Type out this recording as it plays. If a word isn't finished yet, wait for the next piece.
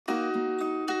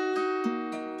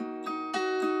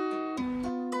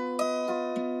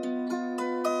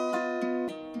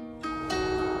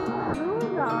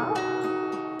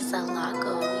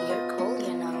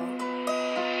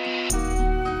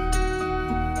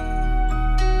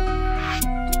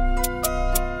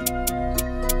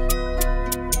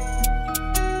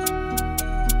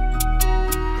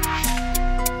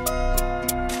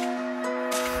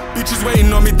Bitches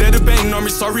waiting on me, they're debating on me.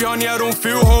 Sorry honey, I don't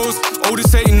feel hoes.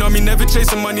 Oldest hating on me, never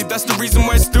chasing money. That's the reason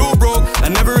why it's still broke. I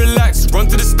never relax, run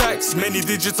to the stacks. Many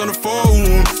digits on the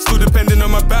phone. Still depending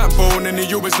on my backbone. And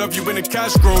they always love you when the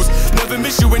cash grows. Never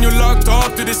miss you when you're locked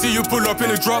up. Till they see you pull up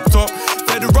in a drop top.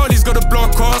 Federale's got a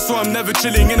block car, so I'm never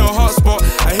chilling in a hot spot.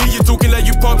 I hear you talking like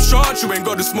you pop shots. You ain't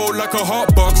got the smoke like a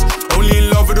hot box. Only in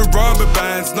love with the rubber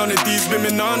bands. None of these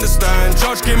women understand.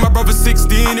 Judge gave my brother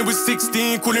 16, it was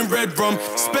 16, calling red rum.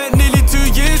 Spent nearly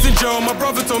 2 years in jail. My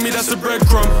brother told me that's a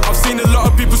breadcrumb. I've seen a lot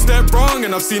of people step wrong,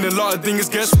 and I've seen a lot of things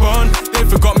get spun. They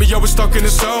forgot me, I was stuck in the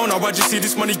cell. Now I just see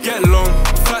this money get long.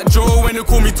 Fat Joe, when they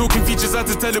call me talking features, I had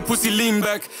to tell the pussy lean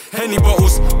back. Henny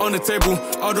bottles on the table,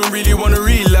 I don't really wanna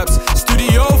relapse.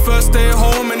 Studio, first day at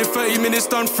home, and in 30 minutes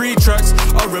done 3 tracks.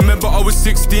 I remember I was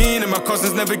 16 and my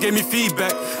cousins never gave me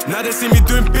feedback. Now they see me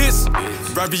doing bits,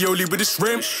 ravioli with a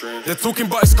shrimp. They're talking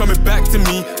but it's coming back to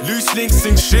me. Loose links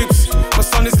sink ships. My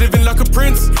son is living like a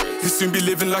prince, he'll soon be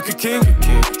living like a king.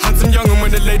 Handsome young, and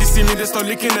when the ladies see me they start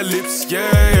licking their lips.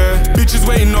 Yeah. Bitches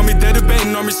waiting on me, they're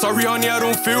debating on me. Sorry honey, I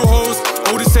don't feel hoes.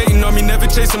 Oldest hating on me, never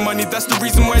chasing money. That's the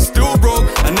reason why it's still broke.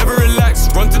 I never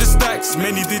relax, run to the stacks.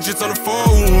 Many digits on the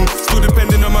phone. Still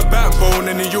depending on my backbone,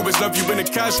 and they always love you when the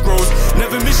cash grows.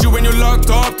 Never miss you when you're locked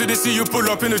up. Till they see you pull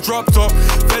up in a drop top.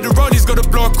 Federale's got a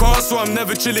block car, so I'm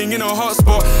never chilling in a hot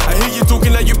spot. I hear you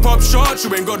talking like you pop shots.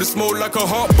 You ain't got the smoke like a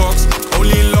hot box.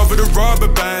 Only in love with the rubber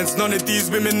bands. None of these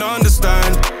women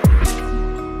understand.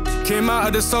 Came out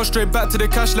of the cell straight back to the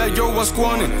cash like yo, what's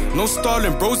going on? No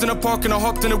stalling, bros in the park and I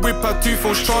hopped in the whip, had 2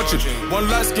 phones charging. One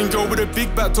light skin girl with a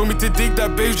big back told me to dig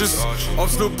that babe just.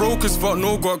 Ops look broke as fuck,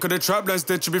 no got, cause the trap lines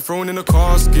dead, should be thrown in a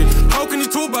casket. How can you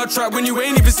talk about trap when you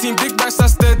ain't even seen big backs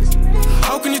that's dead?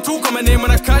 How can you talk on my name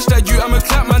when I cash that you, I'm a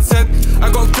clap man said. I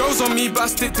got girls on me but I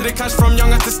stick to the cash from young,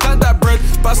 I had to stack that bread.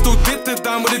 But I still did the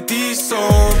down with a D, so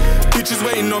bitches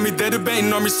waiting on me, they're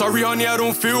debating on me. Sorry honey, I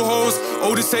don't feel hoes.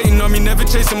 Oldest hating on me, never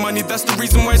chasing money. That's the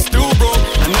reason why it's still broke.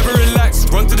 I never relax,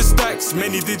 run to the stacks.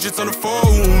 Many digits on the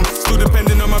phone. Still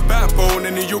depending on my backbone,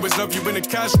 and they always love you when the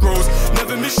cash grows.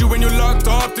 Never miss you when you're locked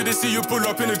up. Till they see you pull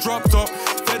up in a drop top.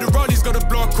 Federale's got a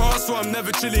block car, so I'm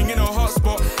never chilling in a hot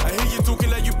spot. I hear you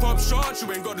talking like you pop shots.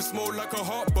 You ain't got the smoke like a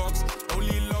hot box.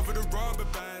 Only in love with the rubber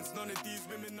bands. None of these